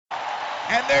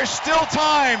and there's still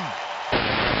time.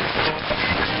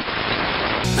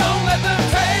 Don't let them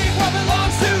take what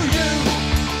belongs to you.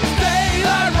 It's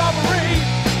daylight robbery.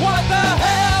 What the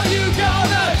hell you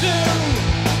gonna do?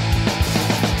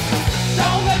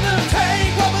 Don't let them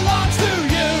take what belongs to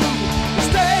you. It's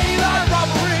daylight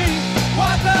robbery.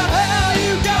 What the hell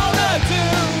you gonna do?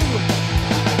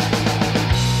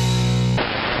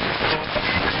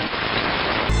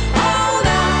 Hold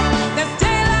up, that's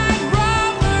daylight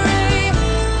robbery.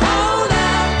 Hold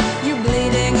up, you're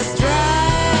bleeding us dry.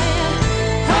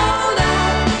 Hold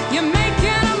up, you're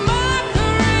making a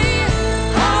mockery.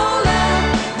 Hold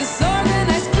up,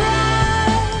 disorganized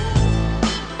crime.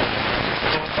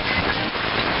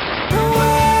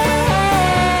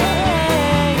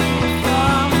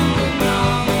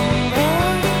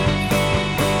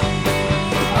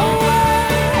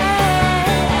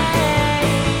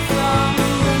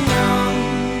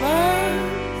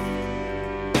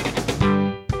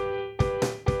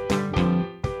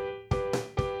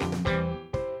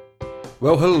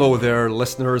 Well, hello there,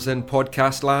 listeners in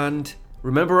podcast land.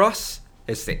 Remember us?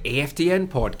 It's the AFTN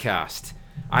podcast.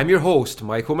 I'm your host,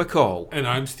 Michael McCall, And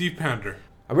I'm Steve Pander.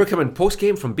 and we're coming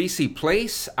post-game from BC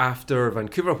Place after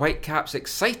Vancouver Whitecaps'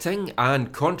 exciting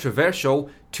and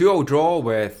controversial 2-0 draw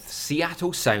with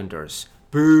Seattle Sounders.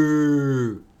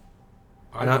 Boo!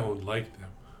 I And I- don't like them.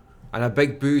 And a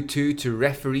big boo too to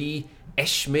referee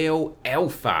Ishmael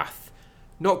Elfath.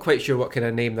 Not quite sure what kind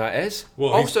of name that is.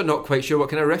 Well, Also not quite sure what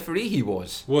kind of referee he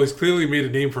was. Well, he's clearly made a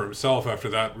name for himself after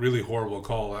that really horrible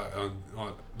call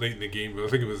on late in the game. I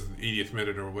think it was the 80th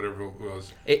minute or whatever it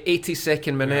was.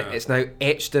 82nd minute, Yeah. it's now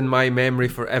etched in my memory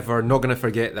forever. Not going to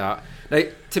forget that. Now,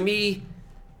 to me,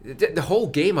 the whole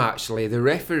game actually, the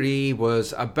referee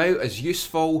was about as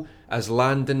useful as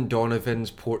Landon Donovan's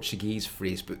Portuguese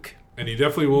phrasebook. And he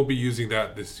definitely won't be using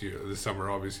that this summer,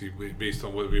 obviously, based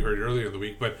on what we heard earlier in the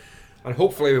week. But And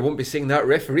hopefully we won't be seeing that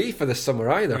referee for this summer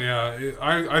either. yeah,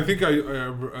 I think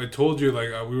I told you, like,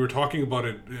 we were talking about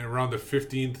it around the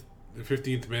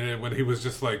 15th minute when he was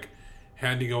just like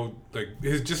handing out like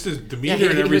his demeanor Yeah,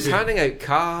 and he was everything. handing out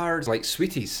cards like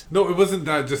sweeties. No, it wasn't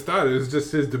just that. It was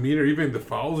just his demeanor, even the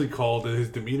fouls he called and his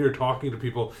demeanor talking to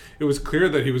people. It was clear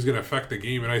that he was going to affect the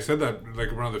game, and I said that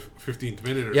like around the 15th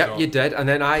minute or Yep, so. you did. And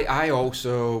then I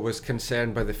also was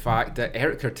concerned by the fact that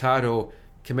Eric Hurtado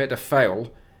committed a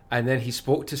foul and then he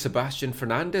spoke to Sebastian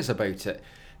Fernandez about it.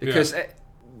 Because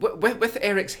with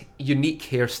Eric's unique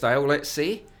hairstyle, let's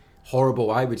say, horrible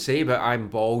I would say, but I'm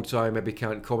bald so I maybe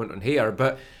can't comment on hair,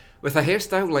 but with a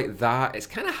hairstyle like that, it's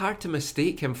kind of hard to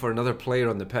mistake him for another player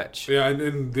on the pitch. Yeah,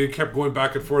 and they kept going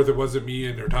back and forth. It wasn't me,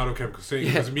 and Hurtado kept saying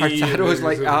it was me. Hurtado and was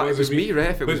like, it wasn't was me,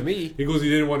 ref, it But was me. He goes, he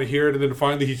didn't want to hear it, and then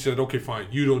finally he said, okay, fine,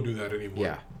 you don't do that anymore.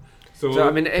 Yeah. So,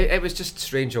 I mean, it was just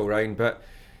strange all round, but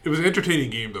it was an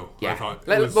entertaining game, though, yeah. I thought.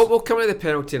 We'll come to the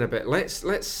penalty in a bit. Let's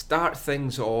start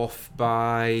things off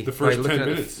by The first by looking 10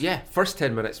 at minutes. First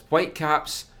 10 minutes.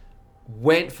 Whitecaps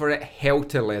went for it hell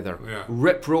to leather. Yeah.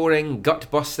 Rip roaring, gut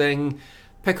busting.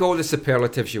 Pick all the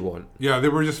superlatives you want. Yeah, they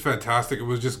were just fantastic. It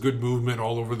was just good movement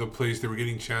all over the place. They were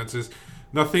getting chances.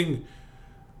 Nothing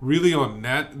really on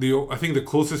net. I think the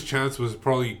closest chance was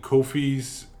probably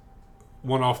Kofi's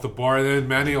one off the bar. And then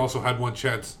Manny also had one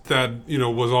chance that,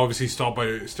 was obviously stopped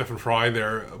by Stephen Fry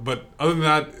there. But other than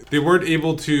that, they weren't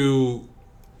able to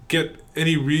get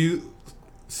any real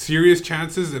serious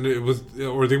chances, and they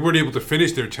weren't able to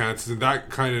finish their chances, and that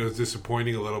kind of was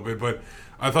disappointing a little bit. But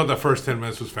I thought that first 10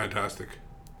 minutes was fantastic.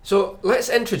 So let's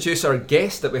introduce our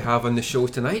guest that we have on the show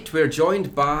tonight. We're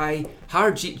joined by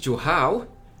Harjeet Johal,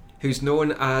 who's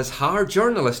known as Har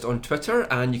Journalist on Twitter,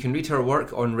 and you can read her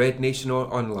work on Red Nation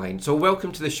online. So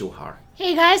welcome to the show, Har.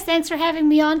 Hey guys, thanks for having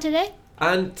me on today.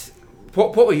 And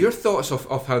what were your thoughts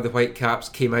of how the Whitecaps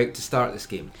came out to start this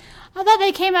game? I thought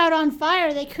they came out on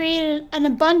fire. They created an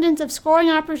abundance of scoring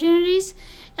opportunities,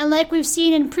 and like we've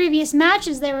seen in previous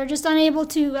matches, they were just unable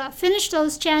to finish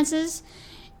those chances,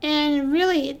 and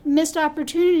really missed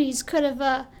opportunities. Could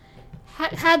have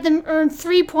had them earn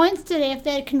 3 points today if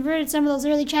they had converted some of those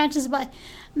early chances by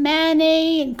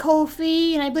Mane and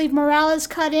Kofi, and I believe Morales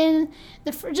cut in.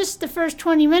 Just the first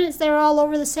 20 minutes, they were all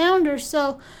over the Sounders.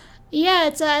 So, yeah,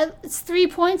 it's 3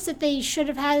 points that they should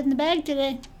have had in the bag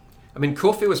today. I mean,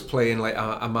 Kofi was playing like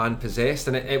a man possessed,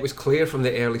 and it was clear from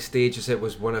the early stages it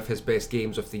was one of his best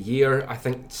games of the year. I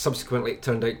think subsequently it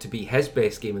turned out to be his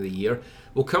best game of the year.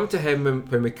 We'll come to him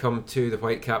when we come to the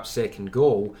Whitecaps' second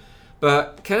goal.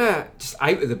 But kind of just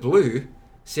out of the blue,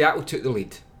 Seattle took the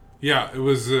lead. Yeah, it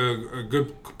was a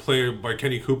good play by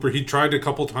Kenny Cooper. He tried a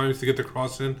couple times to get the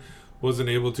cross in, wasn't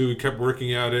able to. He kept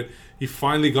working at it. He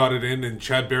finally got it in, and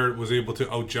Chad Barrett was able to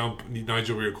outjump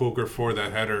Nigel Reo-Coker for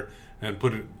that header and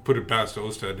put it past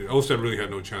Ousted. Ousted really had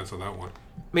no chance on that one.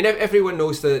 I mean, everyone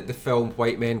knows the film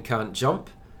White Men Can't Jump.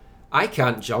 I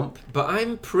can't jump, but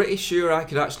I'm pretty sure I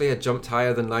could actually have jumped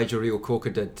higher than Nigel Reo-Coker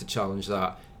did to challenge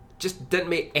that. Just didn't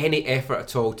make any effort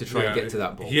at all to try and get to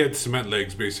that ball. He had cement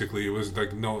legs, basically. It was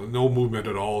like no movement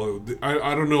at all.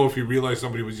 I don't know if he realized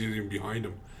somebody was using behind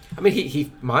him. I mean,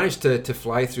 he managed to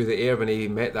fly through the air when he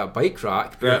met that bike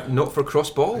rack, but not for cross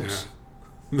balls.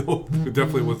 Yeah. No, it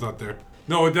definitely was not there.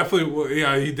 No, it definitely,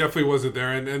 he definitely wasn't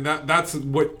there. And that's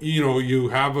what, you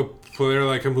have a player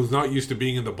like him who's not used to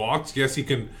being in the box. Yes, he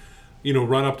can,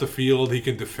 run up the field, he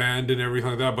can defend and everything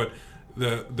like that, but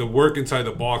the work inside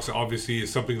the box obviously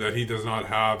is something that he does not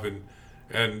have,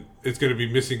 and it's going to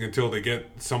be missing until they get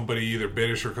somebody, either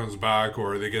Berisher comes back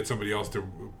or they get somebody else to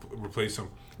replace him.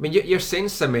 I mean, you're saying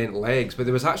cement legs, but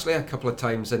there was actually a couple of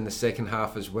times in the second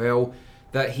half as well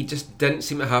that he just didn't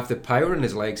seem to have the power in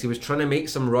his legs. He was trying to make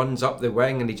some runs up the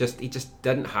wing, and he just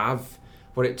didn't have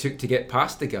what it took to get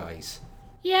past the guys.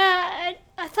 Yeah,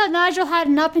 I thought Nigel had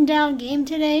an up and down game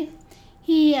today.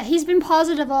 He's been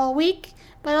positive all week,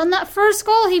 but on that first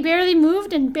goal he barely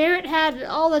moved, and Barrett had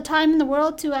all the time in the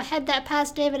world to head that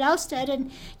past David Ousted,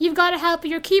 and you've got to help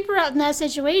your keeper out in that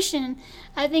situation.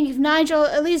 I think if Nigel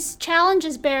at least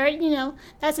challenges Barrett,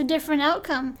 that's a different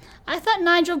outcome. I thought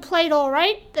Nigel played all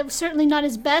right. That was certainly not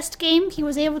his best game. He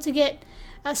was able to get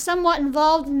somewhat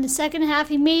involved in the second half.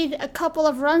 He made a couple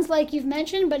of runs like you've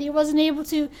mentioned, but he wasn't able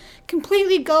to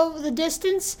completely go the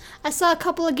distance. I saw a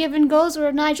couple of give and goes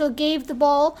where Nigel gave the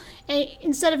ball, and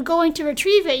instead of going to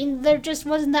retrieve it, there just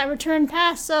wasn't that return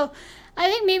pass. So I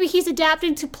think maybe he's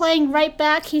adapting to playing right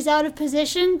back. He's out of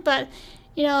position, but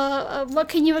what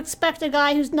can you expect a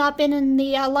guy who's not been in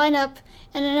the lineup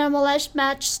in an MLS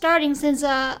match starting since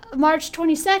March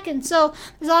 22nd? So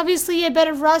there's obviously a bit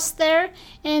of rust there,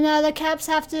 and the Caps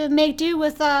have to make do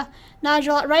with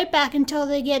Nigel at right back until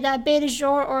they get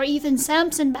Beitashour or Ethan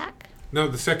Sampson back. Now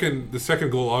the second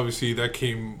goal, obviously, that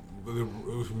came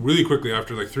really quickly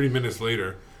after, like 3 minutes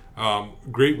later.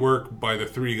 Great work by the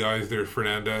three guys there,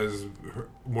 Fernandez,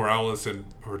 Morales, and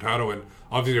Hurtado, and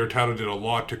obviously Hurtado did a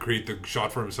lot to create the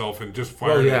shot for himself and just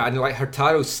fired it. And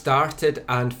Hurtado started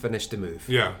and finished the move.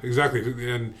 Yeah, exactly,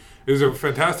 and it was a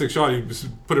fantastic shot. He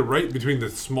put it right between the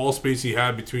small space he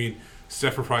had between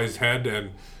Stephen Fry's head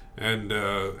and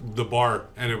the bar,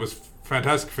 and it was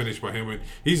fantastic finish by him. And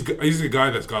he's a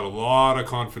guy that's got a lot of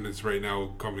confidence right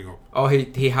now coming up. Oh,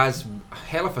 he has a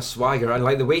hell of a swagger, and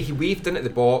like the way he weaved into the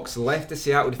box, left the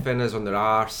Seattle defenders on their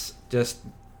arse, just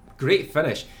great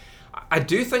finish. I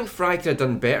do think Fry could have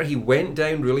done better. He went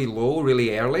down really low,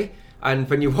 really early, and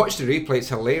when you watch the replay, it's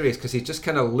hilarious because he's just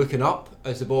kind of looking up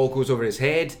as the ball goes over his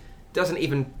head. Doesn't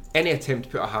even any attempt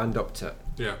to put a hand up to it.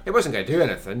 Yeah, it wasn't going to do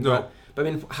anything. No, but I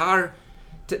mean,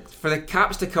 for the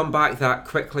Caps to come back that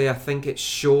quickly, I think it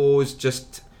shows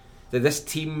just that this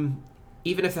team,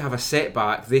 even if they have a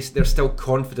setback, they're still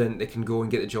confident they can go and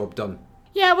get the job done.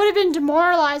 Yeah, it would have been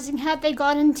demoralizing had they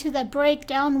gone into that break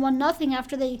down 1-0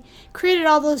 after they created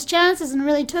all those chances and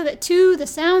really took it to the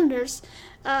Sounders.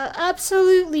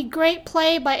 Absolutely great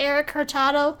play by Erik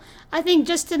Hurtado. I think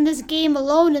just in this game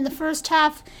alone, in the first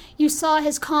half, you saw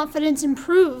his confidence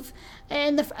improve.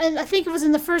 And I think it was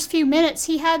in the first few minutes,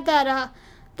 he had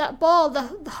that ball,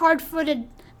 the hard-footed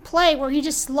play where he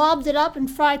just lobbed it up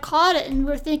and Fry caught it, and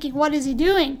we're thinking, what is he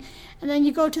doing? And then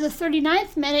you go to the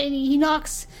 39th minute and he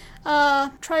knocks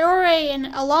Traore and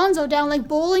Alonso down like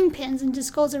bowling pins and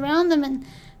just goes around them and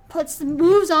puts the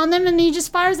moves on them, and he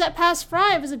just fires that past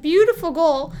Fry. It was a beautiful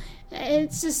goal.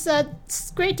 It's just it's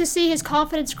great to see his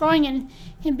confidence growing and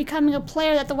him becoming a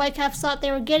player that the Whitecaps thought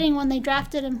they were getting when they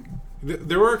drafted him.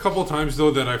 There were a couple times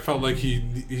though that I felt like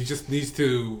he just needs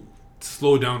to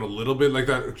slow down a little bit, like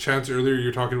that chance earlier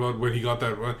you're talking about when he got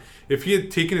that run. If he had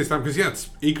taken his time, because he had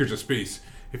acres of space,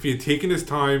 if he had taken his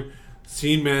time,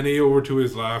 seen Mané over to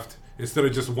his left instead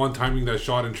of just one-timing that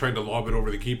shot and trying to lob it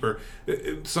over the keeper.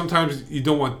 Sometimes you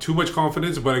don't want too much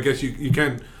confidence, but I guess you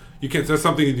can. That's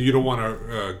something that you don't want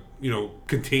to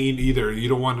contain either. You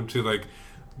don't want him to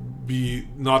be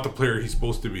not the player he's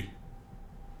supposed to be.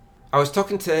 I was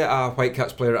talking to a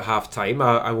Whitecaps player at half-time.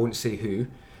 I won't say who,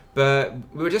 but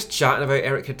we were just chatting about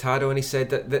Erik Hurtado, and he said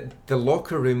that the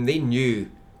locker room, they knew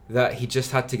that he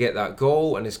just had to get that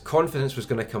goal and his confidence was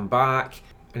going to come back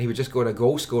and he would just go on a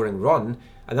goal-scoring run.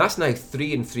 And that's now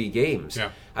 3 in 3 games. Yeah.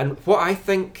 And what I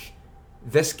think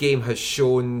this game has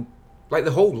shown, like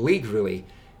the whole league really,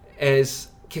 is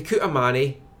Kekuta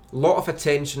Manneh, a lot of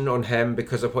attention on him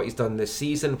because of what he's done this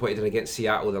season, what he did against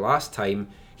Seattle the last time.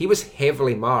 He was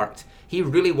heavily marked. He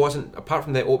really wasn't, apart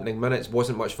from the opening minutes,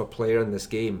 wasn't much of a player in this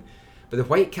game. But the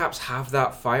Whitecaps have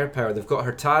that firepower. They've got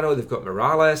Hurtado, they've got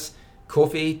Morales,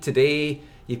 Kofi today,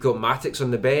 you've got Matix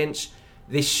on the bench.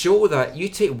 They show that you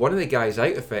take one of the guys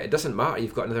out of it doesn't matter.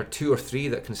 You've got another 2 or 3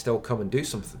 that can still come and do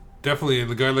something. Definitely, and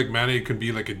the guy like Mane can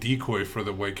be like a decoy for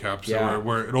the Whitecaps,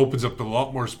 where it opens up a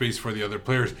lot more space for the other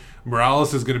players.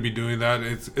 Morales is going to be doing that.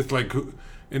 It's like,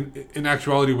 in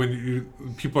actuality, when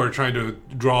people are trying to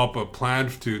draw up a plan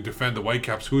to defend the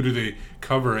Whitecaps, who do they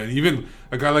cover? And even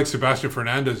a guy like Sebastian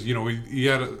Fernandez, he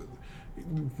had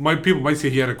people might say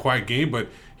he had a quiet game, but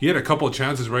he had a couple of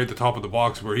chances right at the top of the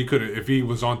box where he could, if he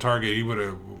was on target, he would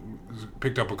have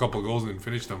picked up a couple of goals and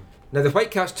finished them. Now the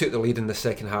Whitecaps took the lead in the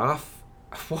second half.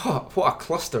 What a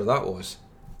cluster that was.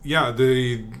 Yeah,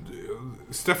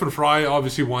 Stefan Fry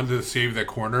obviously wanted to save that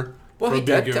corner. Well, he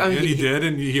did. He did,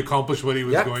 and he accomplished what he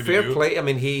was going to do. Yeah, fair play. I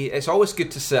mean, it's always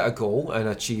good to set a goal and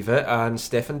achieve it, and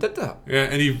Stefan did that. Yeah,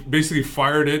 and he basically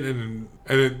fired it, and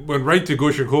it went right to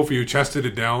Goshen Kofi, who chested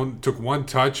it down, took one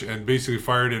touch, and basically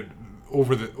fired it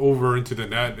over into the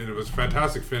net, and it was a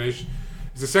fantastic finish.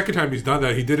 It's the second time he's done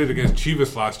that. He did it against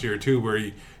Chivas last year, too, where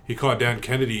he caught Dan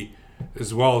Kennedy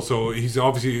as well, so he's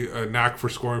obviously a knack for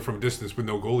scoring from distance with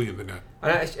no goalie in the net.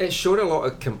 And it showed a lot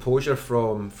of composure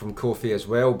from Kofi as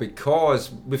well,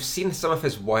 because we've seen some of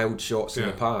his wild shots in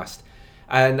the past,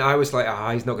 and I was like,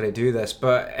 he's not going to do this,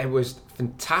 but it was a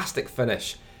fantastic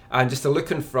finish, and just the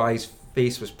look on Fry's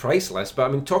face was priceless. But I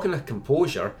mean, talking of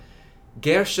composure,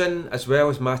 Gershon as well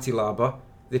as Matti Laba,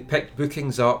 they picked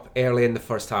bookings up early in the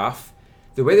first half.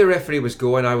 The way the referee was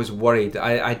going, I was worried.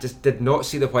 I just did not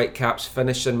see the Whitecaps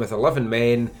finishing with 11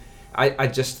 men. I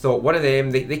just thought one of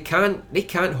them, they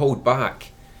can't hold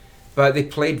back. But they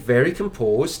played very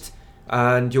composed,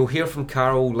 and you'll hear from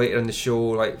Carol later in the show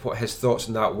like what his thoughts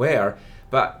on that were.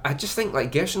 But I just think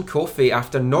like Gershon Kofi,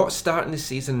 after not starting the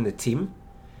season in the team,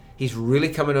 he's really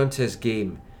coming onto his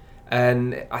game.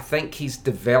 And I think he's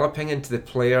developing into the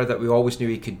player that we always knew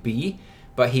he could be.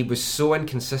 But he was so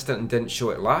inconsistent and didn't show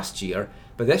it last year.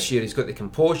 But this year he's got the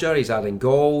composure, he's adding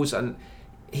goals, and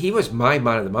he was my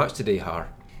man of the match today, Har.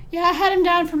 Yeah, I had him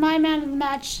down for my man of the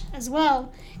match as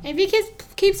well. If he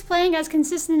keeps playing as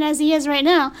consistent as he is right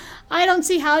now, I don't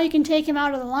see how you can take him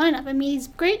out of the lineup. I mean, he's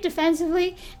great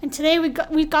defensively, and today we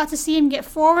got to see him get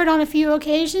forward on a few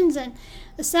occasions, and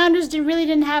the Sounders really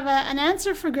didn't have an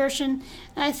answer for Gershon.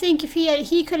 And I think if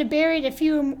he could have buried a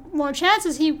few more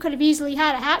chances, he could have easily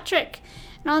had a hat trick.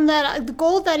 And on that the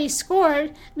goal that he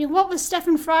scored, I mean, what was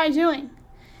Stefan Fry doing?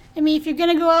 I mean, if you're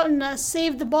going to go out and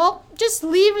save the ball, just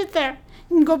leave it there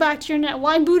and go back to your net.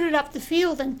 Why boot it up the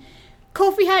field? And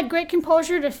Kofi had great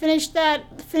composure to finish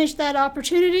that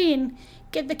opportunity and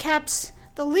get the Caps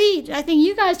the lead. I think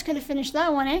you guys could have finished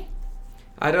that one, eh?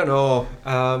 I don't know.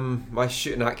 My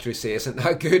shooting accuracy isn't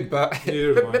that good, but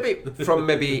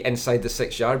maybe inside the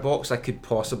 6-yard box, I could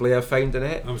possibly have found a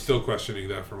net. I'm still questioning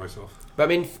that for myself. But I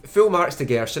mean, full marks to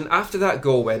Gershon. After that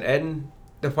goal went in,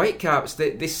 the Whitecaps,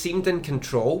 they seemed in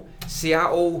control.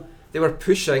 Seattle, they were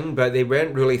pushing, but they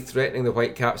weren't really threatening the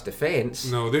Whitecaps' defence.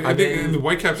 No, I think the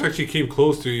Whitecaps actually came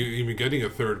close to even getting a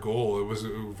third goal. It was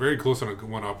very close on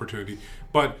one opportunity.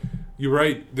 But you're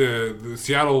right, the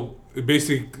Seattle,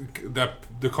 basically,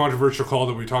 the controversial call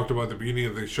that we talked about at the beginning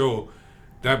of the show,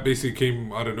 that basically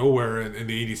came out of nowhere in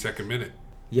the 82nd minute.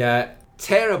 Yeah,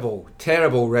 terrible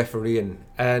refereeing.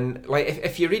 And like,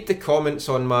 if you read the comments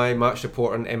on my match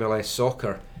report on MLS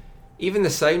Soccer, even the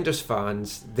Sounders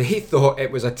fans, they thought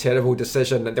it was a terrible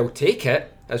decision, and they'll take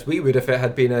it, as we would if it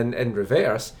had been in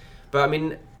reverse. But I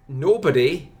mean,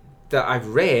 nobody that I've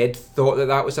read thought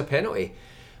that was a penalty.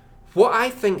 What I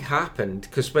think happened,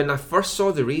 because when I first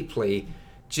saw the replay,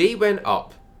 Jay went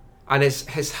up, and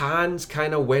his hands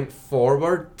kind of went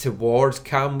forward towards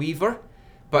Cam Weaver,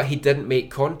 but he didn't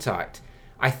make contact.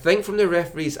 I think from the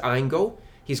referee's angle,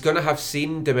 he's going to have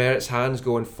seen Demerit's hands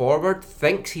going forward,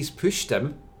 thinks he's pushed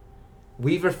him.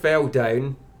 Weaver fell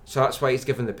down, so that's why he's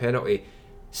given the penalty.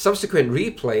 Subsequent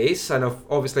replays, and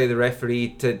obviously the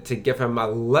referee, to give him a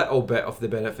little bit of the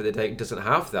benefit of the doubt, doesn't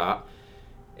have that.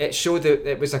 It showed that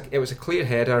it was a clear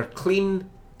header, clean.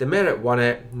 Demerit won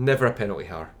it, never a penalty,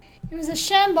 Har. It was a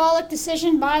shambolic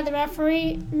decision by the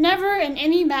referee. Never in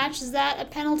any match is that a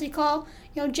penalty call.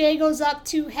 Jay goes up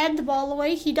to head the ball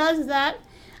away. He does that.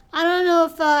 I don't know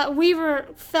if Weaver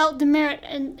felt Demerit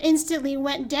and instantly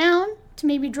went down to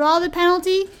maybe draw the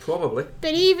penalty. Probably.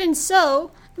 But even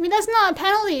so, I mean, that's not a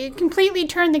penalty. It completely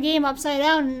turned the game upside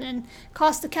down and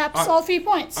cost the Caps all 3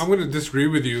 points. I'm going to disagree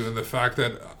with you in the fact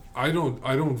that I'm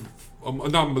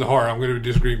not with Har. I'm going to be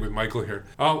disagreeing with Michael here.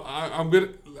 I'm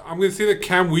going to say that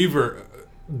Cam Weaver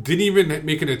didn't even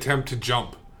make an attempt to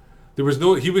jump. He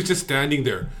was just standing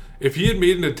there. If he had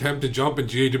made an attempt to jump and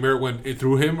Jay DeMerit went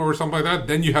through him or something like that,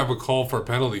 then you have a call for a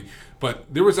penalty. But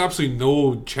there was absolutely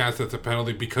no chance that's a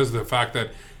penalty because of the fact that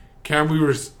Cam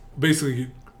Weaver's basically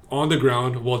on the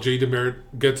ground while Jay DeMerit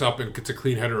gets up and gets a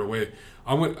clean header away.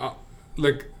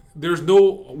 There's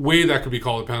no way that could be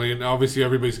called a penalty, and obviously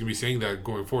everybody's gonna be saying that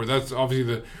going forward. That's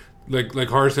obviously like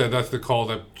Har said, that's the call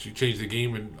that changed the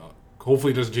game, and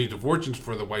hopefully it doesn't change the fortunes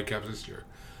for the Whitecaps this year.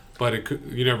 But it could,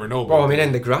 you never know. Well, I mean,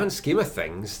 in the grand scheme of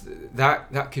things,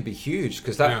 that could be huge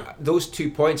because those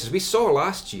 2 points, as we saw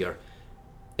last year,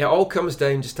 it all comes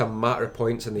down just to a matter of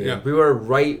points in the end. We were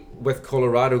right with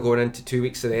Colorado going into 2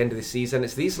 weeks to the end of the season.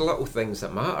 It's these little things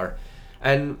that matter.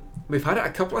 And we've had it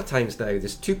a couple of times now.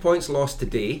 There's 2 points lost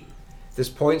today. There's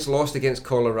points lost against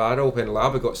Colorado when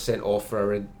Laba got sent off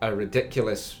for a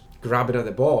ridiculous grabbing of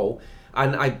the ball.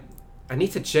 And I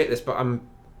need to check this, but I'm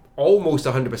almost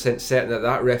 100% certain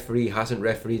that referee hasn't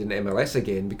refereed in MLS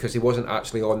again because he wasn't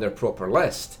actually on their proper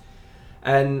list.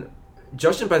 And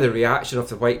judging by the reaction of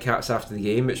the Whitecaps after the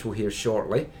game, which we'll hear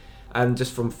shortly, and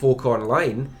just from folk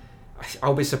online,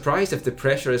 I'll be surprised if the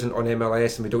pressure isn't on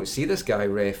MLS and we don't see this guy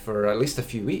ref for at least a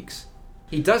few weeks.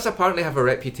 He does apparently have a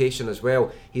reputation as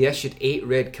well. He issued 8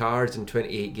 red cards in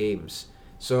 28 games.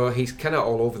 So he's kind of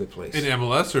all over the place. In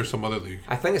MLS or some other league?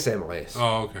 I think it's MLS.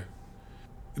 Oh, okay.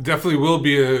 It definitely will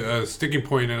be a sticking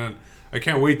point, and I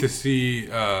can't wait to see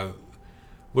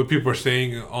what people are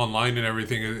saying online and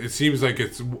everything. It seems like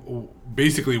it's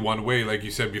basically one way, like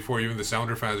you said before. Even the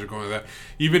Sounder fans are going to that.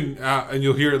 Even, and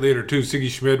you'll hear it later too, Siggy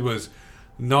Schmid was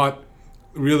not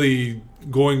really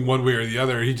going one way or the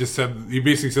other. He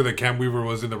basically said that Cam Weaver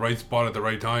was in the right spot at the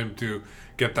right time to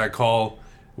get that call,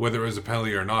 whether it was a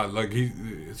penalty or not.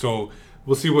 So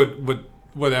we'll see what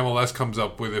MLS comes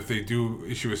up with if they do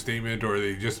issue a statement or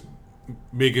they just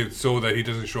make it so that he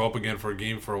doesn't show up again for a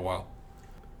game for a while.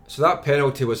 So that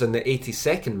penalty was in the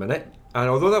 82nd minute, and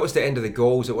although that was the end of the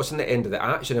goals, it wasn't the end of the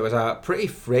action. It was a pretty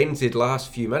frenzied last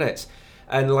few minutes,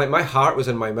 and my heart was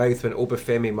in my mouth when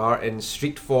Obafemi Martins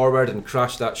streaked forward and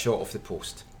crashed that shot off the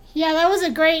post. Yeah, that was a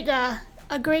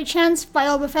great chance by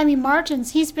Obafemi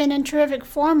Martins. He's been in terrific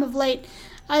form of late.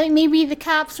 I think maybe the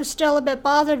Caps were still a bit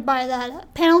bothered by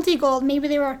that penalty goal. Maybe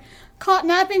they were caught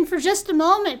napping for just a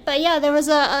moment. But yeah, there was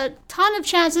a ton of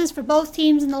chances for both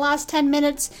teams in the last 10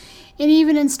 minutes. And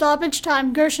even in stoppage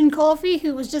time, Gershon Kofi,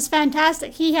 who was just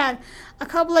fantastic, he had a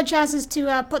couple of chances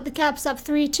to put the Caps up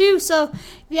 3-2. So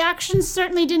the action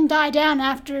certainly didn't die down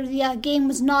after the game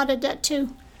was knotted at 2.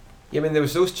 Yeah, I mean, there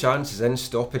was those chances in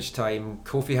stoppage time.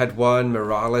 Kofi had one,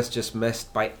 Morales just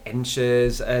missed by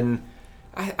inches, and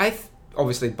I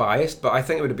obviously biased, but I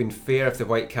think it would have been fair if the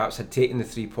Whitecaps had taken the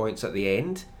 3 points at the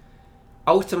end.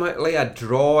 Ultimately, a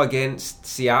draw against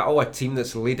Seattle, a team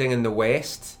that's leading in the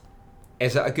West,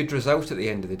 is it a good result at the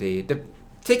end of the day?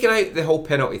 Taking out the whole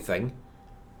penalty thing,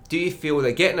 do you feel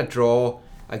that getting a draw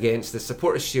against the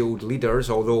Supporters' Shield leaders,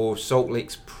 although Salt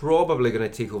Lake's probably going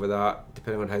to take over that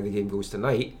depending on how the game goes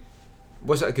tonight,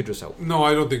 was it a good result? No,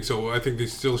 I don't think so. I think they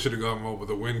still should have gone out with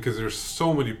a win because there's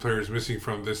so many players missing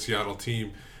from this Seattle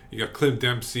team. You got Clint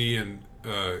Dempsey and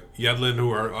Yedlin,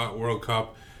 who are at World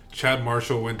Cup. Chad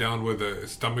Marshall went down with a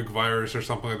stomach virus or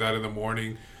something like that in the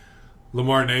morning.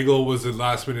 Lamar Nagel was a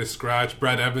last-minute scratch.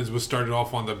 Brad Evans was started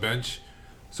off on the bench.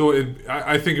 So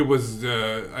I think it was.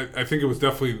 I think it was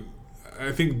definitely.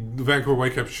 I think the Vancouver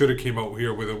Whitecaps should have came out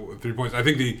here with 3 points. I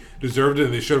think they deserved it,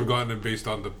 and they should have gotten it based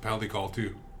on the penalty call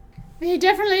too. They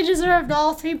definitely deserved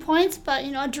all 3 points, but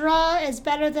a draw is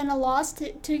better than a loss. To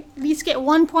at least get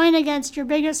 1 point against your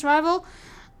biggest rival,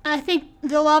 I think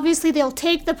they'll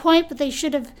take the point, but they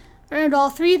should have earned all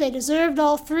 3. They deserved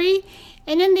all 3,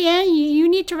 and in the end, you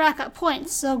need to rack up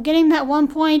points. So getting that 1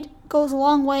 point goes a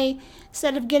long way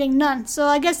instead of getting none. So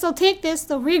I guess they'll take this,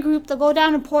 they'll regroup, they'll go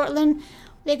down to Portland.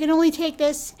 They can only take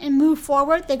this and move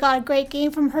forward. They got a great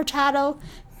game from Hurtado.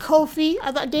 Kofi,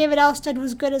 I thought David Ousted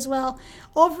was good as well.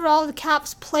 Overall, the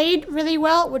Caps played really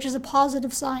well, which is a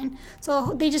positive sign.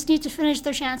 So they just need to finish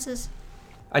their chances.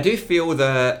 I do feel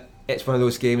that it's one of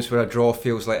those games where a draw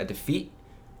feels like a defeat.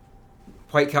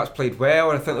 Whitecaps played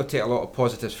well, and I think they'll take a lot of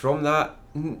positives from that.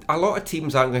 A lot of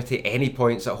teams aren't going to take any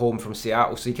points at home from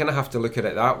Seattle, so you kind of have to look at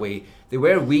it that way. They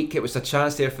were weak, it was a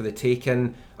chance there for the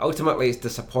taking. Ultimately, it's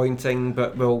disappointing,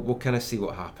 but we'll kind of see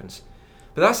what happens.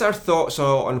 But that's our thoughts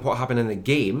on what happened in the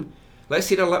game. Let's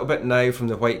hear a little bit now from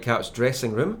the Whitecaps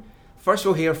dressing room. First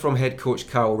we'll hear from head coach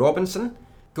Kyle Robinson,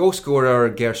 goal scorer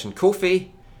Gershon Kofi,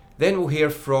 then we'll hear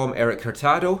from Eric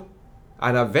Hurtado,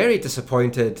 and a very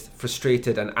disappointed,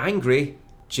 frustrated and angry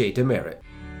Jay DeMerit.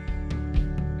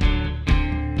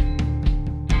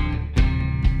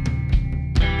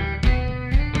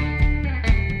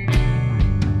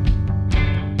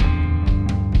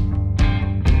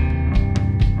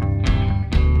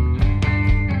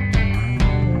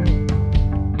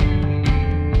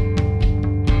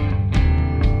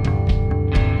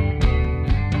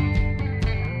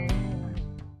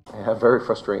 very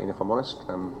frustrating, if I'm honest.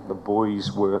 The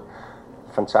boys were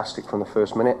fantastic from the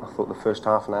first minute. I thought the first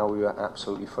half an hour we were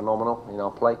absolutely phenomenal in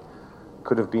our play.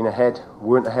 Could have been ahead,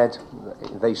 weren't ahead.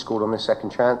 They scored on their second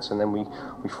chance, and then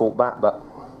we fought back. But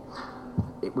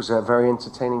it was a very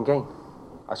entertaining game.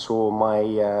 I saw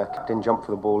my captain jump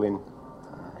for the ball in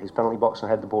his penalty box and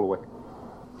head the ball away.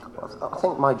 I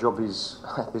think my job is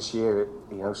this year,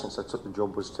 since I took the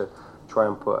job, was to try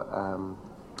and put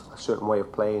a certain way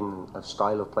of playing, a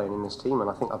style of playing in this team, and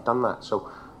I think I've done that.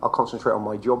 So I'll concentrate on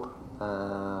my job,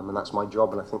 and that's my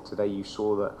job. And I think today you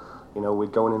saw that, we're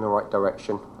going in the right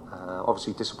direction.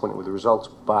 Obviously disappointed with the results,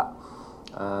 but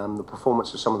the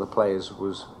performance of some of the players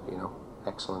was,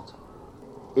 excellent.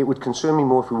 It would concern me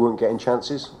more if we weren't getting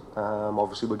chances.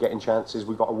 Obviously we're getting chances,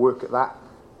 we've got to work at that,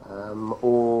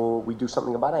 or we do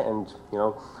something about it. And,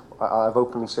 I've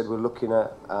openly said we're looking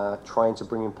at trying to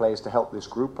bring in players to help this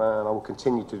group, and I will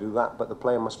continue to do that, but the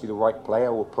player must be the right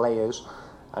player or players,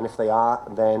 and if they are,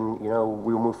 then,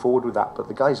 we'll move forward with that. But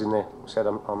the guys in there said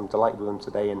I'm delighted with them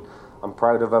today, and I'm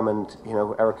proud of them. And,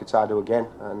 Eric Hurtado again,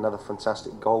 another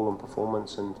fantastic goal and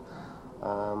performance, and,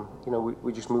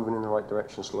 we're just moving in the right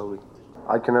direction slowly.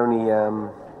 I can only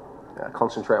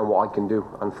concentrate on what I can do.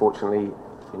 Unfortunately,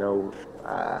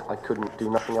 I couldn't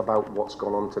do nothing about what's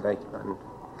gone on today. And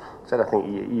I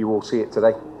think you all see it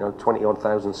today. 20-odd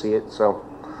thousand see it. So,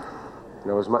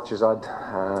 as much as I'd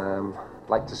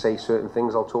like to say certain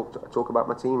things, I'll talk about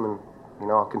my team,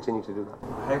 and I'll continue to do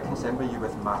that. How concerned were you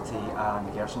with Matty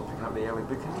and Gerson picking up the early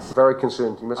bookings? Very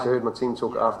concerned. You must have heard my team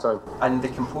talk at half time. And the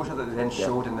composure that they then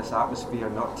showed in this atmosphere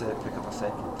not to pick up a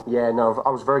second? Yeah, no, I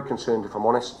was very concerned, if I'm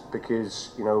honest,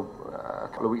 because, a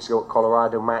couple of weeks ago at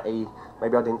Colorado, Matty,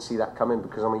 maybe I didn't see that coming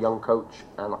because I'm a young coach,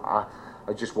 and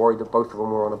I just worried that both of them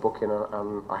were on a booking,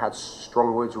 and I had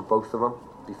strong words with both of them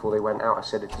before they went out. I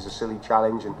said it was a silly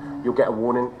challenge and you'll get a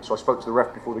warning. So I spoke to the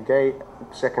ref before the game,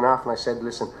 second half, and I said,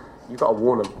 listen, you've got to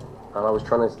warn him. And I was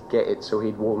trying to get it so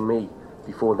he'd warn me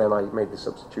before then I made the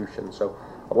substitution. So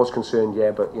I was concerned,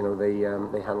 yeah, but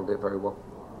they handled it very well.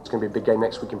 It's going to be a big game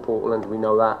next week in Portland, we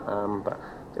know that, but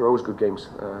they're always good games.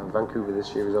 Vancouver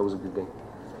this year is always a good game.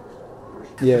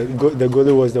 Yeah, the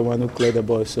goalie was the one who cleared the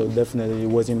ball, so definitely it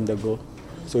wasn't the goal.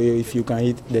 So if you can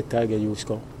hit the target, you will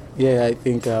score. Yeah, I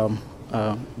think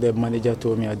the manager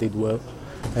told me I did well,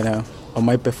 and on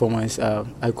my performance,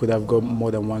 I could have got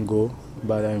more than one goal,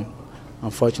 but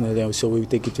unfortunately, so we'll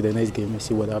take it to the next game and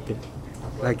see what happens.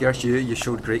 Like Gersh, you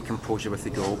showed great composure with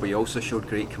the goal, but you also showed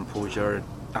great composure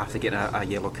after getting a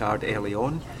yellow card early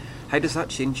on. How does that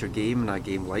change your game in a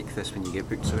game like this when you get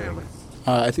booked so early?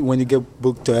 I think when you get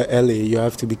booked early, you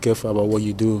have to be careful about what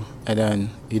you do, and then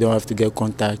you don't have to get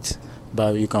contact,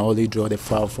 but you can only draw the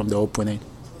foul from the opponent.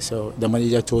 So the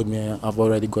manager told me I've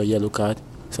already got a yellow card,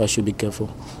 so I should be careful.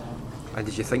 And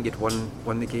did you think you'd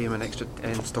won the game in extra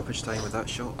stoppage time with that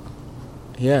shot?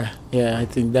 Yeah, I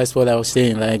think that's what I was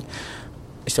saying. Like,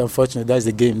 it's unfortunate, that's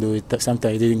the game though.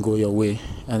 Sometimes it didn't go your way,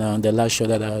 and the last shot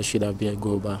that I should have been a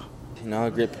goal, but. A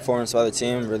great performance by the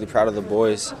team. Really proud of the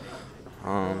boys.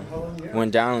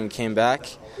 Went down and came back.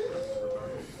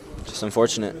 Just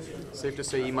unfortunate. Safe to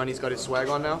say E-Money's got his swag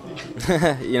on now?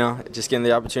 Just getting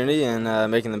the opportunity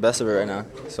and making the best of it right now.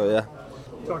 So, yeah.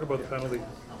 Talk about the penalty.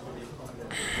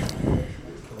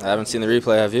 I haven't seen the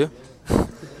replay, have you?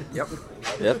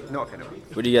 Yep. No penalty.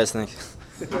 What do you guys think?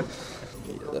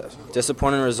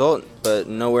 Disappointing result, but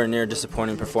nowhere near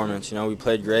disappointing performance. We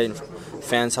played great, and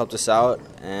fans helped us out,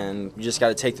 and we just got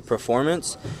to take the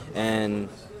performance and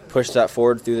push that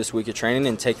forward through this week of training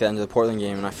and take that into the Portland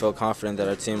game, and I feel confident that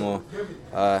our team will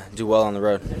do well on the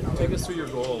road. Take us through your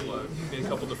goal. A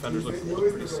couple defenders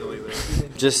look pretty silly there.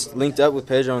 Just linked up with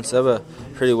Pedro and Seba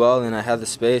pretty well, and I had the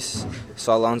space.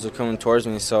 Saw Alonso coming towards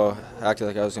me, so I acted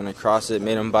like I was going to cross it,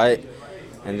 made him bite,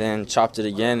 and then chopped it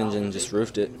again and then just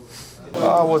roofed it.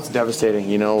 Well, it's devastating.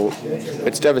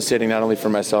 It's devastating not only for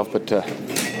myself, but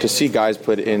to see guys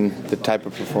put in the type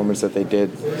of performance that they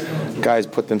did. Guys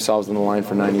put themselves on the line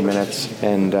for 90 minutes,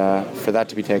 and for that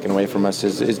to be taken away from us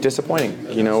is disappointing.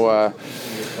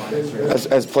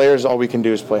 As players, all we can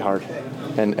do is play hard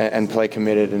and play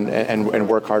committed and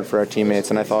work hard for our teammates,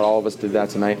 and I thought all of us did that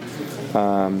tonight.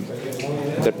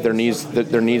 There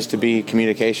needs to be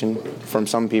communication from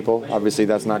some people. Obviously,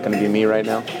 that's not going to be me right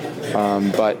now.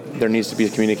 But there needs to be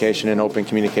communication and open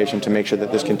communication to make sure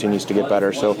that this continues to get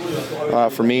better. So,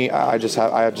 for me, I just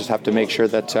have to make sure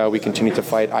that we continue to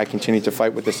fight. I continue to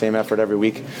fight with the same effort every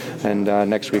week, and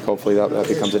next week, hopefully, that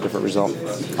becomes a different result.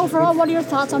 Overall, what are your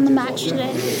thoughts on the match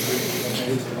today?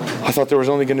 I thought there was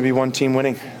only going to be one team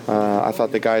winning. I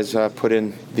thought the guys put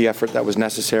in the effort that was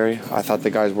necessary. I thought the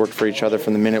guys worked for each other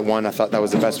from the minute one. I thought that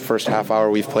was the best first half hour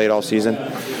we've played all season.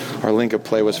 our link-up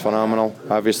play was phenomenal.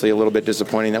 Obviously, a little bit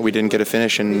disappointing that we didn't get a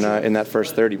finish in that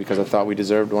first 30 because I thought we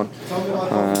deserved one.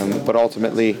 But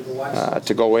ultimately,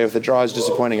 to go away with a draw is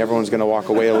disappointing. Everyone's going to walk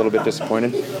away a little bit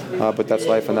disappointed, but that's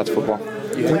life and that's football.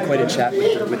 You had quite a chat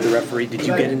with the referee. Did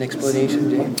you get an explanation,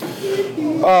 James?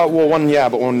 Well, one, yeah,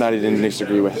 but one that I didn't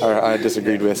disagree with, or I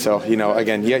disagreed with. So,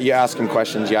 again, you ask him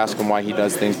questions, you ask him why he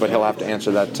does things, but he'll have to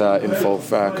answer that in full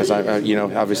because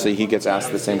obviously he gets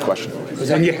asked the same question.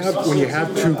 When you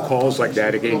have two calls like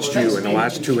that against you in the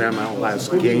last two MLS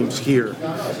games here,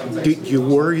 do you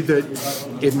worry that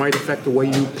it might affect the way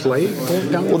you play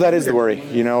going down? Well, that is the worry,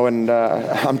 and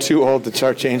I'm too old to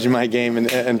start changing my game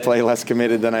and play less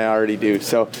committed than I already do.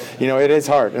 So, it is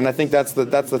hard, and I think that's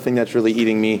the thing that's really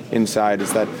eating me inside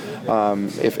is that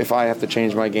if I have to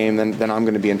change my game, then I'm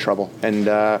going to be in trouble, and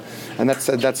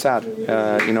that's sad.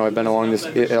 I've been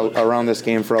around this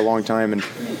game for a long time, and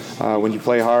when you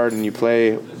play hard and you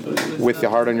play with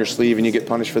your heart on your sleeve and you get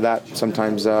punished for that,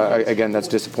 sometimes again that's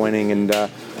disappointing.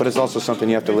 But it's also something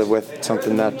you have to live with. It's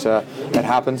something that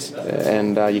happens,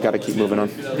 and you got to keep moving on.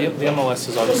 The MLS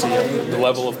is obviously the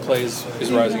level of plays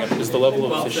is rising up. Is the level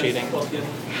of officiating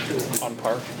on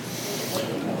par?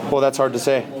 Well, that's hard to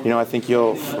say. I think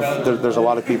there's a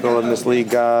lot of people in this league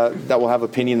that will have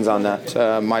opinions on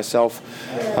that. Myself,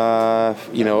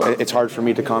 it's hard for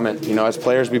me to comment. As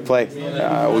players, we play.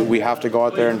 We have to go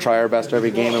out there and try our best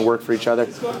every game and work for each other.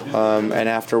 And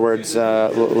afterwards,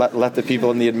 let the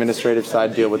people in the administrative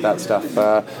side deal with that stuff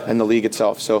and the league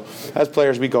itself. So as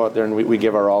players, we go out there and we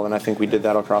give our all, and I think we did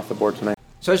that across the board tonight.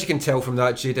 So as you can tell from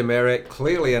that, Jay DeMerit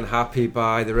clearly unhappy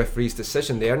by the referee's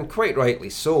decision there, and quite rightly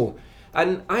so.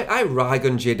 And I rag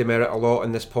on Jay DeMerit a lot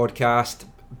in this podcast,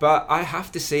 but I have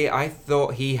to say I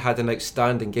thought he had an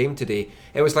outstanding game today.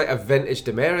 It was like a vintage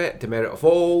DeMerit of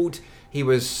old. He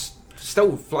was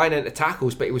still flying into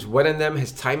tackles, but he was winning them.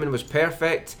 His timing was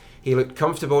perfect. He looked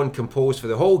comfortable and composed for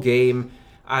the whole game,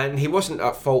 and he wasn't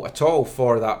at fault at all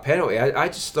for that penalty. I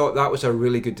just thought that was a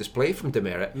really good display from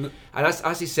DeMerit. And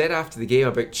as he said after the game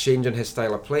about changing his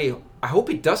style of play, I hope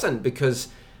he doesn't, because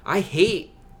I hate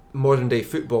modern day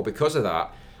football because of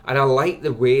that, and I like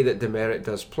the way that DeMerit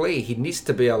does play. He needs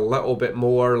to be a little bit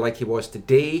more like he was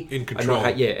today, in control,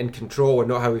 in control, and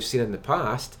not how we've seen in the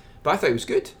past. But I thought he was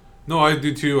good. No, I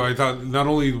did too. I thought not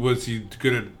only was he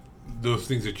good at those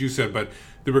things that you said, but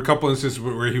there were a couple instances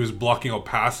where he was blocking out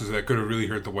passes that could have really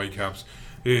hurt the Whitecaps.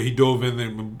 He dove in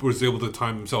and was able to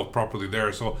time himself properly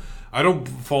there. So I don't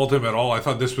fault him at all. I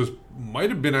thought this might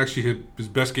have been actually his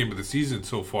best game of the season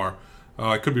so far.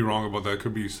 I could be wrong about that. It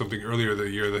could be something earlier that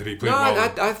year that he played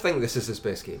well. I think this is his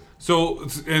best game. So,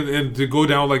 and to go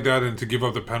down like that and to give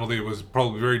up the penalty was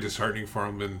probably very disheartening for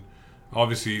him. And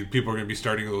obviously, people are going to be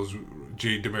starting those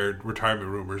Jay DeMerit retirement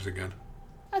rumors again.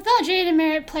 I thought Jay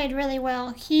DeMerit played really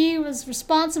well. He was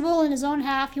responsible in his own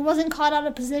half. He wasn't caught out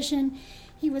of position.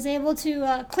 He was able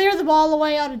to clear the ball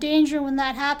away out of danger when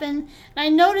that happened. And I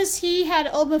noticed he had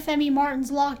Obafemi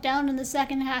Martins locked down in the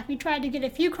second half. He tried to get a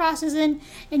few crosses in,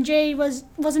 and Jay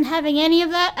wasn't having any of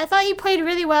that. I thought he played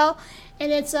really well,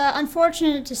 and it's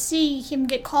unfortunate to see him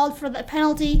get called for the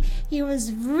penalty. He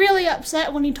was really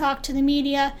upset when he talked to the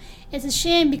media. It's a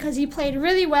shame because he played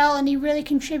really well, and he really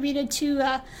contributed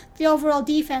to the overall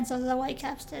defense of the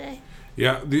Whitecaps today.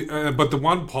 Yeah, but the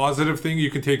one positive thing you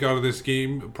can take out of this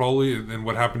game, probably, and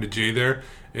what happened to Jay there,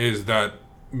 is that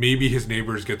maybe his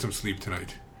neighbors get some sleep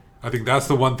tonight. I think that's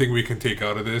the one thing we can take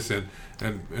out of this, and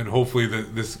hopefully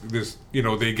that this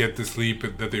they get the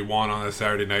sleep that they want on a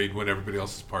Saturday night when everybody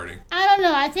else is partying. I don't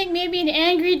know. I think maybe an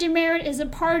angry DeMerit is a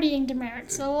partying DeMerit,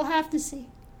 so we'll have to see.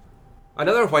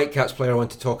 Another Whitecaps player I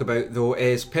want to talk about, though,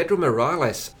 is Pedro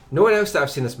Morales. No one else that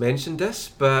I've seen has mentioned this,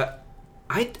 but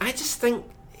I just think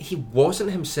he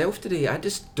wasn't himself today. I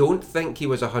just don't think he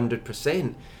was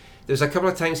 100%. There's a couple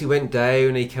of times he went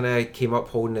down, he kind of came up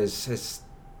holding his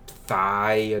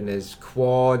thigh and his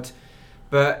quad,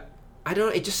 but I don't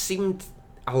know, it just seemed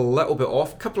a little bit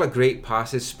off. A couple of great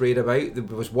passes sprayed about. There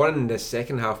was one in the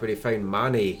second half where he found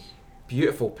Mane,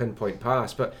 beautiful pinpoint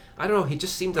pass, but I don't know, he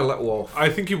just seemed a little off. I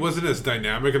think he wasn't as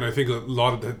dynamic, and I think a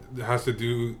lot of that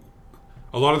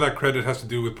credit has to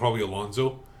do with probably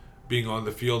Alonso being on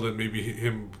the field, and maybe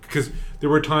him, because there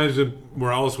were times when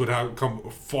Morales would have come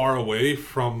far away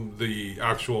from the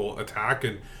actual attack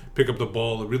and pick up the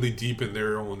ball really deep in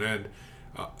their own end.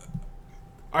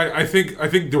 I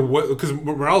think there was, because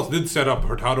Morales did set up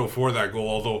Hurtado for that goal,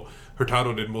 although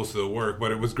Hurtado did most of the work,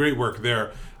 but it was great work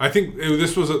there. I think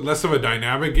this was less of a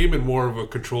dynamic game and more of a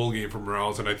control game for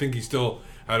Morales, and I think he still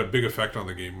had a big effect on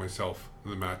the game myself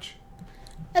in the match.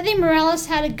 I think Morales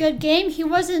had a good game. He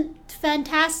wasn't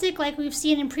fantastic like we've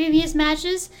seen in previous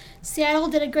matches. Seattle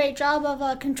did a great job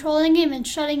of controlling him and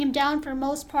shutting him down for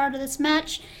most part of this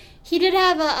match. He did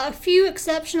have a few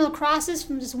exceptional crosses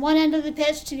from just one end of the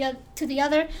pitch to the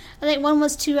other. I think one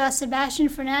was to Sebastian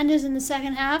Fernandez in the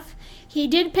second half. He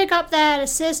did pick up that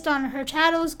assist on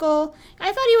Hurtado's goal.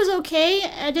 I thought he was okay.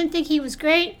 I didn't think he was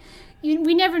great.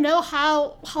 We never know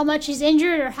how much he's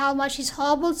injured or how much he's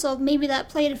hobbled, so maybe that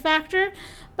played a factor.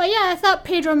 But yeah, I thought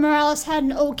Pedro Morales had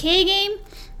an okay game,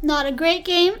 not a great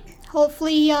game.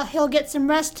 Hopefully he'll get some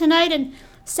rest tonight and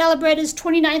celebrate his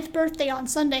 29th birthday on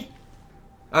Sunday.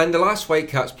 And the last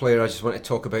Whitecaps player I just want to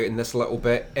talk about in this little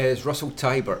bit is Russell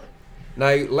Teibert.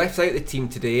 Now, left out the team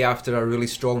today after a really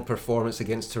strong performance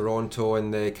against Toronto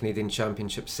in the Canadian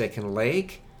Championship second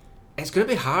leg. It's going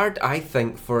to be hard, I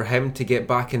think, for him to get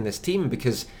back in this team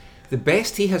because the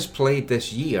best he has played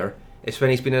this year is when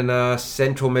he's been in a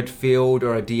central midfield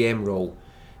or a DM role.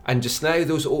 And just now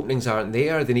those openings aren't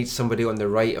there. They need somebody on the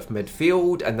right of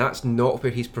midfield, and that's not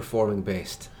where he's performing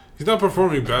best. He's not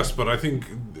performing best, but I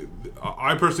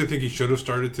personally think he should have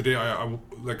started today. I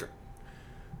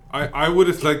would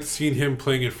have liked to seen him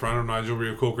playing in front of Nigel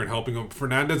Reo-Coker and helping him.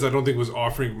 Fernandez, I don't think was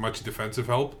offering much defensive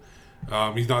help.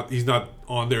 He's not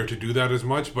on there to do that as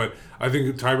much, but I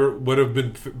think Teibert would have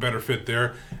been better fit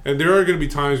there. And there are going to be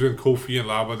times when Kofi and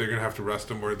Laba, they're going to have to rest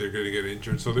him or they're going to get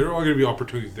injured. So there are all going to be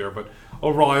opportunities there. But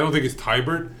overall, I don't think it's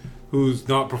Teibert who's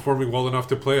not performing well enough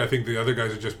to play. I think the other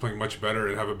guys are just playing much better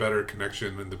and have a better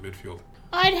connection in the midfield.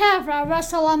 I'd have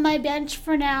Russell on my bench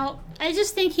for now. I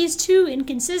just think he's too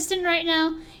inconsistent right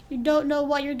now. You don't know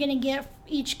what you're going to get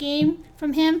each game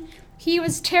from him. He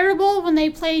was terrible when they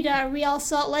played Real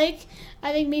Salt Lake.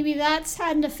 I think maybe that's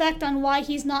had an effect on why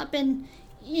he's been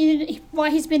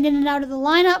in and out of the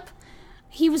lineup.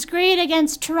 He was great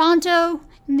against Toronto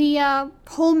in the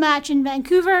home match in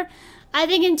Vancouver. I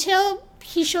think until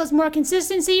he shows more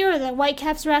consistency or the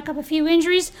Whitecaps rack up a few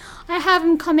injuries, I have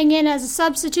him coming in as a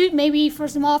substitute, maybe for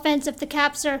some offense if the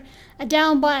Caps are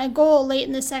down by a goal late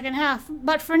in the second half.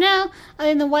 But for now, I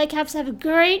think the Whitecaps have a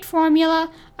great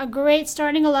formula, a great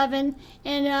starting 11,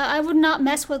 and I would not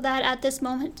mess with that at this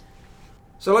moment.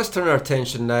 So let's turn our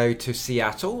attention now to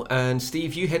Seattle. And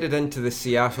Steve, you headed into the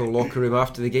Seattle locker room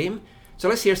after the game. So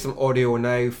let's hear some audio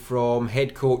now from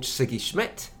head coach Siggy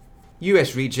Schmidt,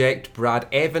 US reject Brad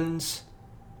Evans,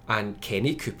 and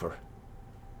Kenny Cooper.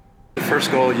 The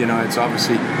first goal, it's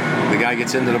obviously the guy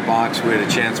gets into the box. We had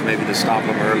a chance maybe to stop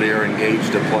him earlier, engage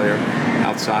the player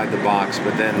outside the box.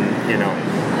 But then,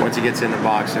 once he gets in the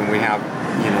box and we have,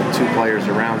 two players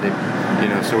around him,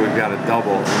 so we've got a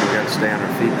double and we've got to stay on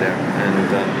our feet there.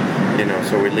 And,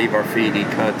 so we leave our feet, he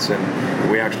cuts, and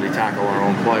we actually tackle our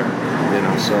own player,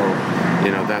 so,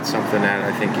 that's something that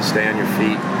I think you stay on your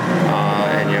feet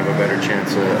and you have a better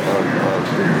chance of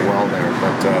doing well there.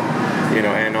 But,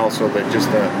 and also just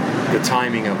the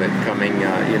timing of it coming,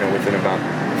 within about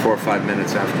 4 or 5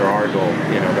 minutes after our goal,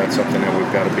 that's something that we've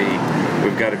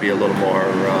got to be a little more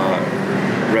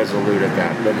resolute at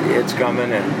that. But it's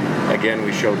coming, and again,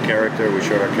 we showed character. We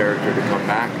showed our character to come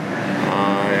back,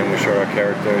 and we showed our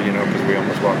character, because we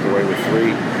almost walked away with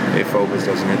 3 if Phobos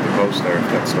doesn't hit the post there, if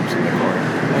that slips in the corner.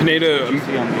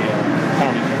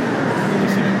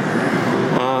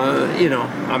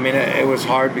 It was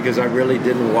hard because I really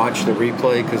didn't watch the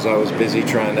replay because I was busy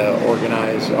trying to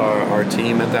organize our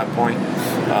team at that point.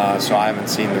 So I haven't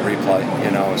seen the replay,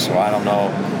 so I don't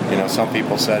know. Some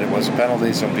people said it was a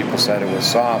penalty, some people said it was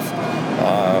soft.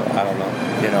 I don't know,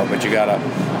 but you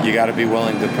gotta be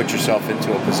willing to put yourself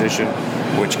into a position,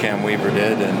 which Cam Weaver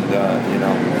did, and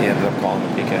he ended up calling the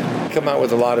PK. Come out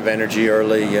with a lot of energy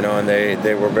early, and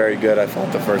they were very good. I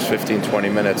thought the first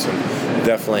 15-20 minutes, and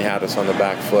definitely had us on the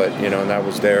back foot, and that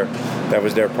was their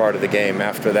part of the game.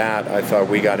 After that, I thought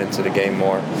we got into the game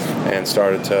more and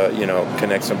started to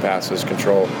connect some passes,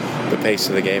 control the pace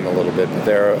of the game a little bit. But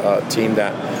they're a team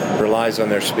that relies on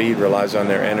their speed, relies on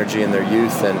their energy and their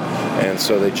youth, and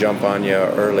so they jump on you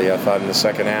early. I thought in the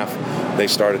second half they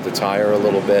started to tire a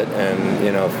little bit, and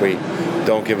if we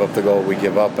don't give up the goal we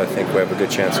give up, I think we have a good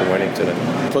chance of winning today.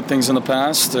 Put things in the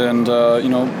past, and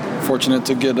fortunate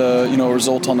to get a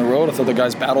result on the road. I thought the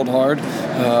guys battled hard.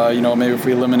 Maybe if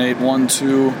we eliminate one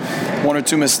or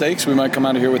two mistakes, we might come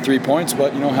out of here with 3 points.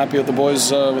 But happy with the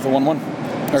boys with a 1-1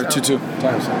 or 2-2.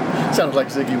 Sounds like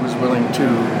Ziggy was willing to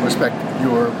respect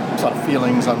your sort of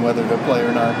feelings on whether to play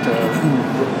or not.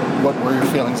 What were your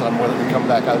feelings on whether to come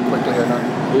back out quickly or not?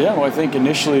 Yeah, well, I think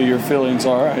initially your feelings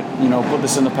are, put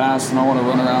this in the past, and I want to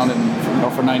run around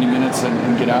and for 90 minutes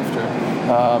and get after it.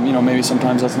 Maybe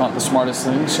sometimes that's not the smartest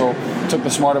thing. So took the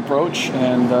smart approach,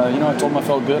 and I told him I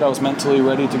felt good. I was mentally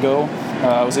ready to go.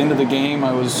 I was into the game.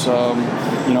 I was,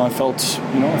 I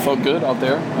felt good out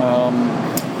there.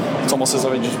 It's almost as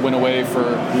if I just went away for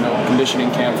conditioning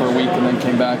camp for a week and then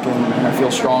came back and I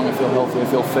feel strong, I feel healthy, I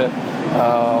feel fit.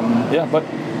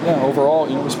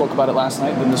 Overall, we spoke about it last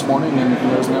night and this morning, and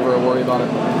there was never a worry about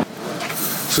it.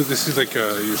 So this is like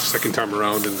your second time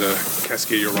around in the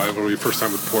Cascadia rivalry, first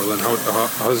time with Portland.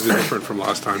 How is it different from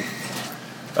last time?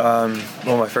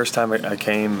 My first time I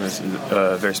came was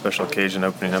a very special occasion,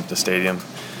 opening up the stadium,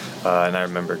 and I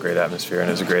remember a great atmosphere, and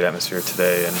it was a great atmosphere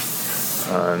today.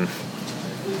 And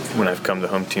when I've come, the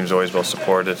home team's always well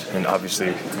supported, and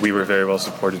obviously we were very well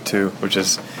supported too, which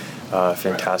is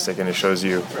fantastic, and it shows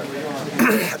you,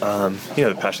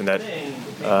 the passion that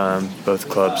both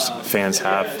clubs fans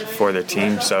have for their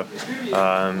team. So,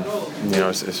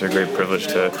 it's a great privilege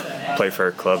to play for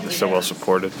a club that's so well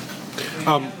supported.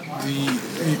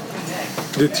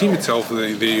 The team itself,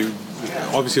 they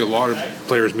obviously a lot of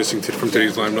players missing from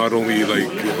today's line, not only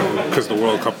because of the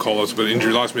World Cup call-ups, but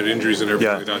last-minute injuries and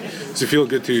everything like that. Does it feel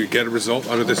good to get a result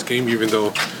out of this game, even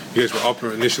though you guys were up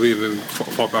initially and then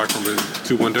fought back from a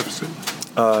 2-1 deficit?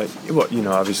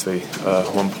 Obviously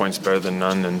 1 point's better than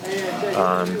none, and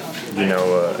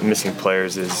missing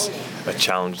players is a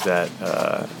challenge that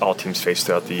all teams face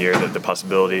throughout the year, the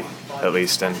possibility at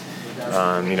least, and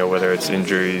whether it's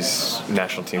injuries,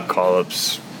 national team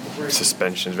call-ups,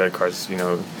 suspensions, red cards,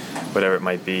 whatever it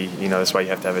might be, that's why you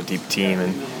have to have a deep team,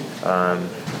 and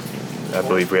I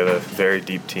believe we have a very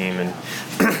deep team, and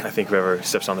I think whoever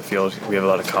steps on the field, we have a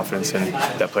lot of confidence in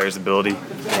that player's ability,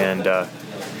 and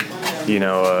you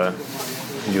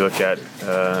look at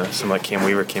someone like Cam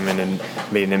Weaver came in and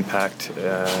made an impact,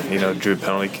 drew a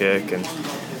penalty kick, and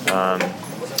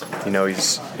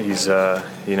he's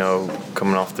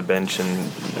coming off the bench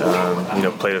and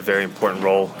played a very important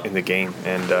role in the game,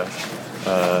 and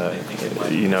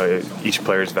each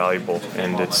player is valuable,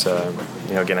 and it's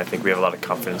again, I think we have a lot of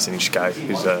confidence in each guy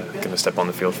who's going to step on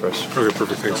the field for us. Okay,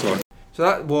 perfect. Thanks a lot. So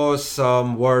that was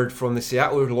some word from the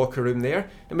Seattle locker room there.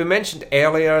 And we mentioned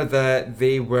earlier that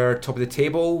they were top of the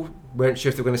table, weren't sure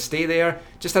if they were going to stay there.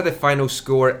 Just had the final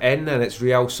score in, and it's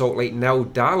Real Salt Lake 0,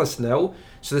 Dallas 0.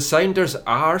 So the Sounders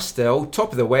are still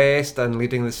top of the West and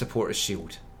leading the Supporters'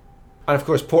 Shield. And of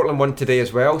course, Portland won today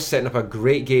as well, setting up a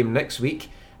great game next week.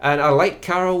 And I like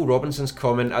Carl Robinson's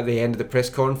comment at the end of the press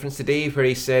conference today, where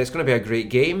he said it's going to be a great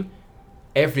game.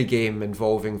 Every game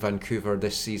involving Vancouver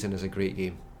this season is a great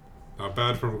game. Not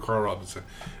bad from Carl Robinson.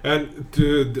 And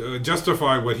to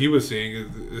justify what he was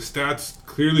saying, the stats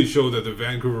clearly show that the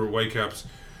Vancouver Whitecaps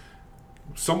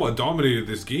somewhat dominated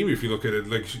this game. If you look at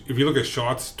it, if you look at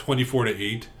shots,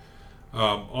 24-8,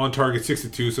 on target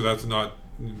 62, so that's not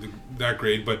that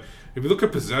great. But if you look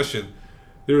at possession,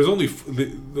 there was only the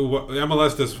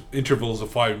MLS does intervals of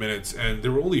 5 minutes, and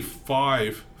there were only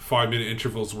 5 5-minute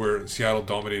intervals where Seattle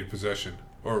dominated possession,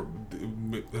 or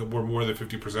were more than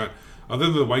 50%. Other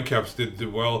than the Whitecaps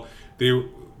did well, they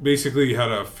basically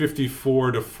had a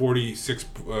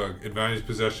 54-46 advantage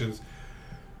possessions.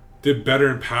 Did better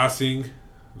in passing.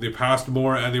 They passed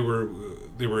more, and they were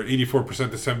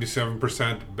 84% to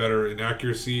 77% better in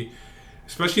accuracy.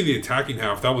 Especially in the attacking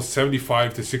half, that was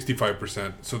 75 to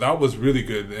 65%. So that was really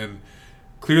good, and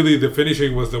clearly the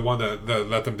finishing was the one that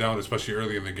let them down, especially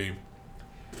early in the game.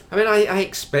 I mean, I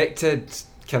expected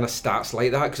kind of stats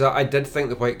like that, because I did think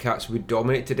the Whitecaps would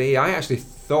dominate today. I actually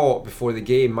thought before the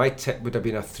game my tip would have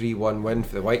been a 3-1 win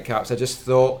for the Whitecaps. I just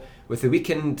thought with the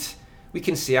weekend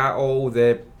Seattle,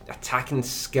 the attacking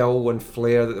skill and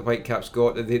flair that the Whitecaps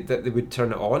got, that they would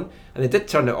turn it on, and they did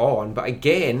turn it on, but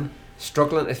again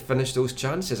struggling to finish those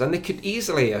chances, and they could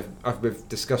easily, as we've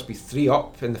discussed, be 3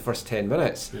 up in the first 10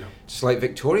 minutes, just like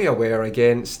Victoria were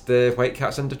against the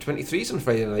Whitecaps under 23s on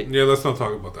Friday night. Yeah, let's not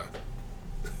talk about that.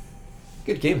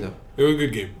 Good game though. It was a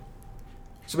good game.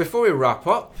 So before we wrap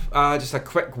up, just a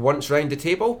quick once round the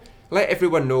table. Let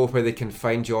everyone know where they can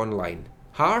find you online.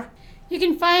 Har? You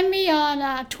can find me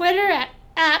on Twitter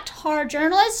at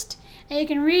HarJournalist, and you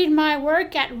can read my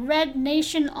work at Red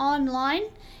Nation Online.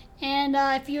 And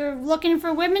if you're looking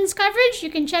for women's coverage,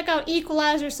 you can check out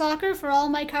Equalizer Soccer for all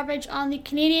my coverage on the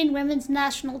Canadian women's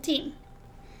national team.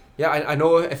 Yeah, I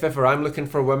know if ever I'm looking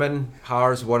for women,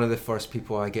 Har's one of the first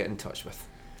people I get in touch with.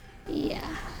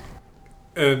 Yeah.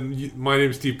 And my name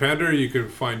is Steve Pander. You can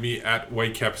find me at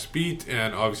Whitecaps Beat,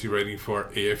 and obviously writing for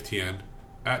AFTN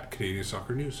at Canadian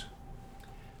Soccer News.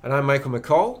 And I'm Michael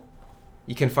McCall.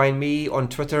 You can find me on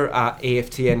Twitter at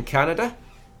AFTN Canada.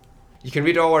 You can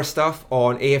read all our stuff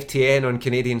on AFTN on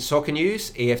Canadian Soccer News,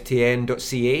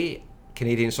 aftn.ca,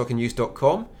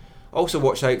 canadiansoccernews.com. Also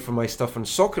watch out for my stuff on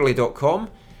Soccerly.com.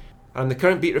 I'm the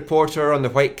current beat reporter on the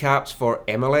Whitecaps for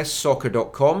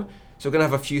MLSsoccer.com. So we're going to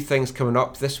have a few things coming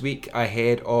up this week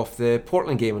ahead of the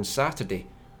Portland game on Saturday.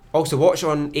 Also watch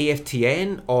on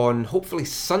AFTN on hopefully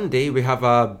Sunday. We have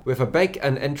a big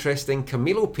and interesting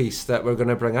Camilo piece that we're going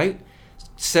to bring out.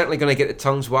 Certainly going to get the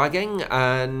tongues wagging,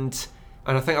 and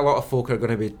I think a lot of folk are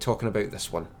going to be talking about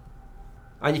this one.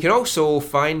 And you can also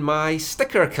find my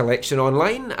sticker collection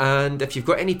online, and if you've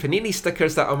got any Panini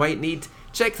stickers that I might need,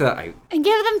 check that out. And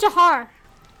give them to Har.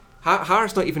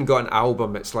 Har's not even got an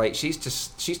album. It's like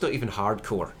she's not even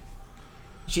hardcore.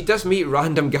 She does meet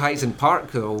random guys in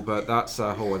park though, but that's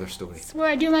a whole other story. It's where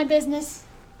I do my business.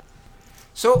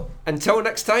 So until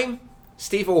next time,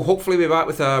 Steve will hopefully be back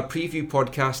with a preview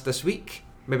podcast this week.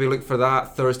 Maybe look for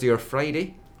that Thursday or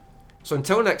Friday. So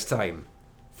until next time,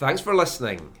 thanks for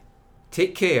listening.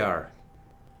 Take care.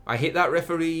 I hate that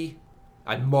referee,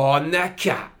 and mon the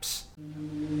Caps.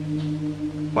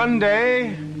 One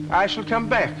day I shall come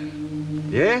back.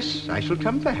 Yes, I shall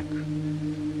come back.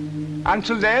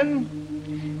 Until then,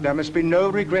 there must be no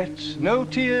regrets, no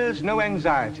tears, no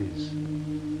anxieties.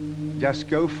 Just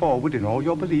go forward in all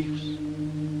your beliefs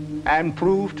and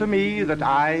prove to me that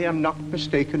I am not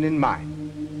mistaken in mine.